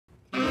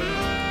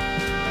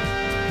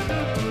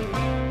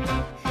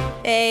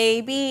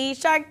Baby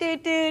shark, do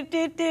do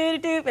do do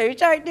do, baby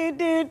shark, do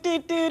do do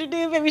do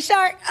do, baby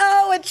shark.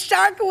 Oh, it's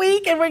Shark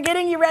Week, and we're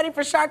getting you ready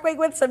for Shark Week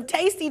with some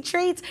tasty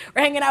treats.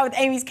 We're hanging out with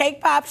Amy's Cake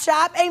Pop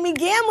Shop. Amy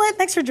Gamlin,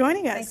 thanks for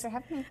joining us. Thanks for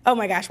having me. Oh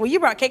my gosh, well you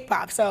brought cake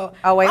pops, so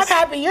always. I'm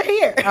happy you're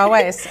here.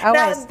 Always,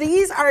 always. Now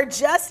these are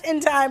just in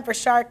time for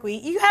Shark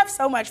Week. You have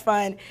so much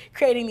fun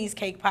creating these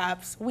cake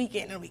pops week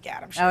in and week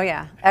out, I'm sure. Oh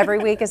yeah, every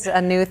week is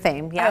a new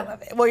theme. Yeah. I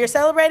love it. Well, you're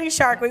celebrating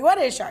Shark Week. What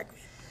is Shark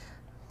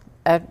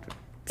Week?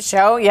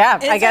 Show, yeah.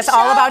 It's I guess a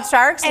all show, about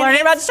sharks, and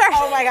learning about sharks.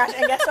 Oh my gosh,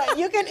 and guess what?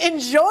 You can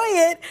enjoy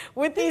it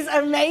with these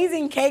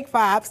amazing cake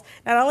pops.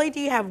 Not only do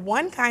you have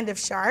one kind of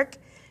shark,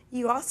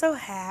 you also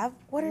have,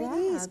 what are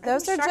these?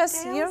 Those are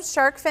just, tails?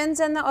 shark fins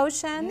in the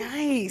ocean.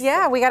 Nice.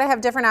 Yeah, we got to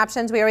have different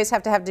options. We always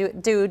have to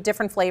do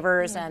different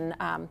flavors and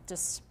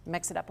just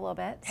mix it up a little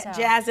bit. So.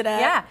 Jazz it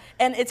up. Yeah.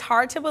 And it's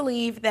hard to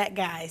believe that,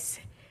 guys,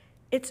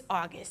 it's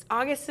August.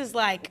 August is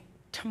like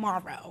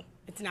tomorrow.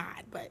 It's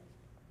not, but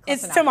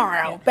it's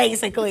tomorrow,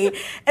 basically. And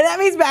that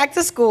means back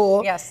to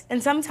school. Yes.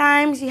 And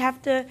sometimes you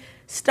have to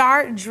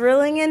start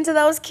drilling into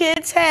those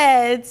kids'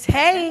 heads.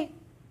 Hey,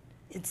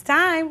 it's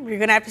time. You're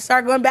going to have to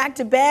start going back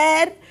to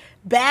bed,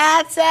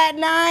 baths at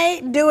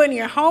night, doing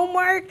your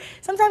homework.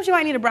 Sometimes you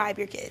might need to bribe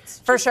your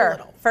kids. For sure,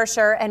 for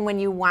sure. And when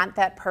you want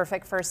that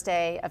perfect first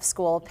day of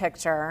school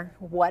picture,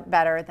 what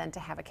better than to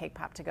have a cake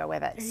pop to go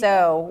with it?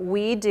 So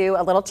we do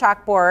a little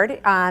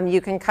chalkboard.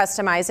 You can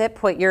customize it,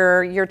 put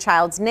your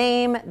child's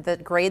name, the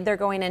grade they're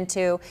going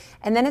into,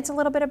 and then it's a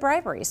little bit of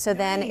bribery. So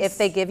then if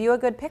they give you a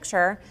good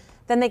picture,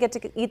 then they get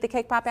to eat the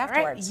cake pop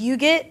afterwards. Right. You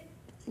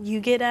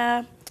get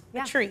a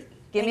treat.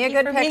 Give me a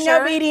good picture. Being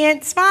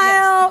obedient,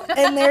 smile,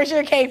 and there's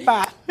your cake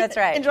pop. That's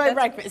right. Enjoy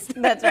breakfast.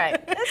 That's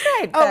right. That's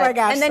right. Oh my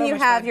gosh. And then so you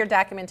much have fun. your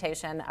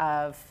documentation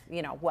of,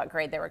 what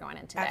grade they were going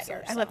into that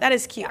year. I love that.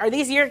 Is cute. Are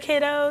these your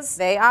kiddos?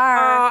 They are.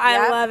 Oh,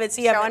 I love it.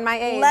 So you Showing have my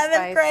age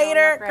 11th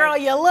grader. Girl,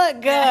 you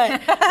look good.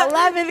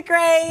 11th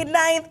grade,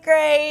 9th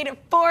grade,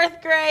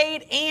 4th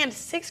grade, and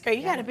 6th grade.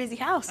 You got a busy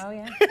house. Oh,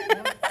 yeah.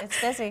 It's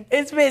busy.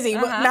 It's busy.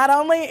 But not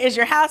only is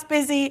your house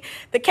busy,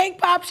 the Cake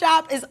Pop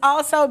Shop is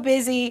also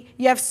busy.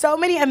 You have so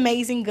many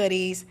amazing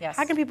goodies. Yes.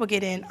 How can people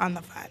get in on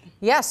the fun?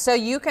 Yes, so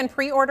you can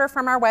pre-order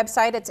from our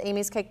website. It's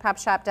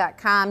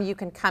amyscakepopshop.com. You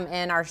can come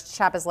in. Our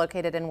shop is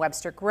located in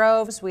Webster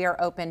Groves. We are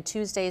open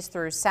Tuesdays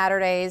through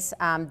Saturdays.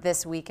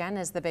 This weekend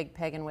is the Big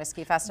Pig and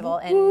Whiskey Festival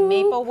in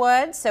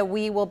Maplewood, so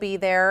we will be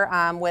there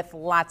with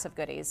lots of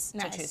goodies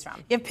to choose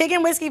from. You have Pig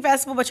and Whiskey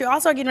Festival, but you're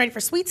also getting ready for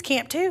Sweets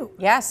Camp too.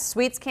 Yes,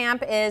 Sweets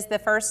Camp is the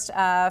first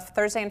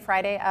Thursday and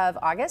Friday of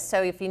August,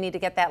 so if you need to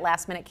get that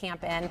last minute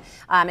camp in,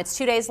 it's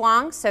 2 days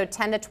long, so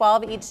 10 to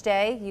 12 each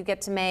day. You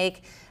get to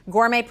make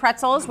gourmet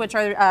pretzels, which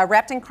are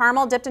wrapped in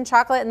caramel, dipped in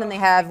chocolate, and then they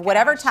have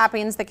whatever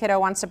toppings the kiddo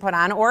wants to put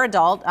on, or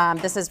adult.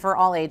 This is for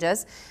all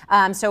ages.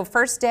 So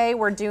first day,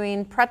 we're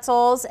doing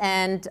pretzels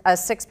and a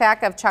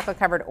 6-pack of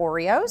chocolate-covered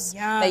Oreos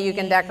that you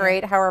can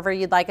decorate however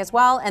you'd like as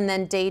well. And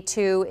then day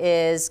 2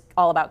 is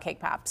all about cake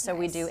pops. So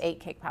we do 8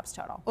 cake pops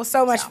total. Well,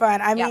 so much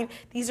fun. I mean,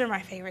 these are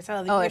my favorites. I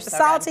love them. You get the so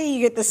salty, you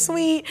get the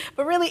sweet,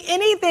 but really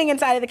anything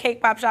inside of the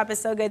Cake Pop Shop is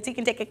so good. So you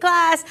can take a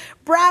class,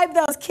 bribe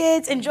those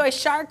kids, enjoy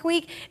Shark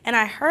Week, and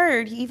I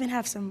heard you even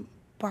have some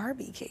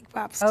Barbie cake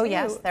pops too. Oh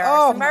yes, there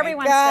are some Barbie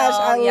ones still.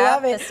 I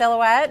love it. The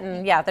silhouette,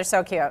 and they're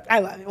so cute. I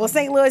love it. Well,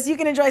 St. Louis, you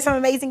can enjoy some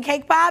amazing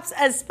cake pops,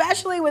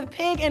 especially with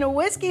Pig and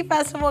Whiskey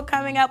Festival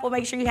coming up. We'll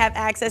make sure you have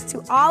access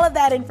to all of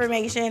that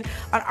information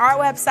on our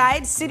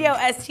website,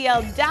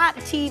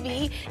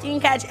 studiostl.tv. You can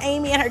catch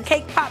Amy and her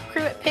cake pop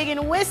crew at Pig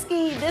and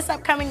Whiskey this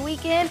upcoming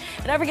weekend.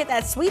 And don't forget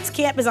that Sweets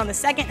Camp is on the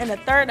 2nd and the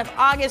 3rd of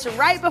August,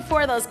 right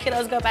before those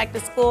kiddos go back to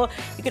school.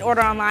 You can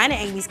order online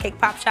at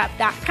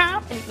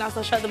amyscakepopshop.com, and you can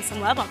also show them some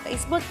love on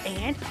Facebook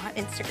and on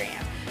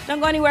Instagram.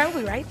 Don't go anywhere.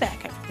 We'll be right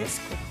back after this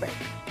quick break.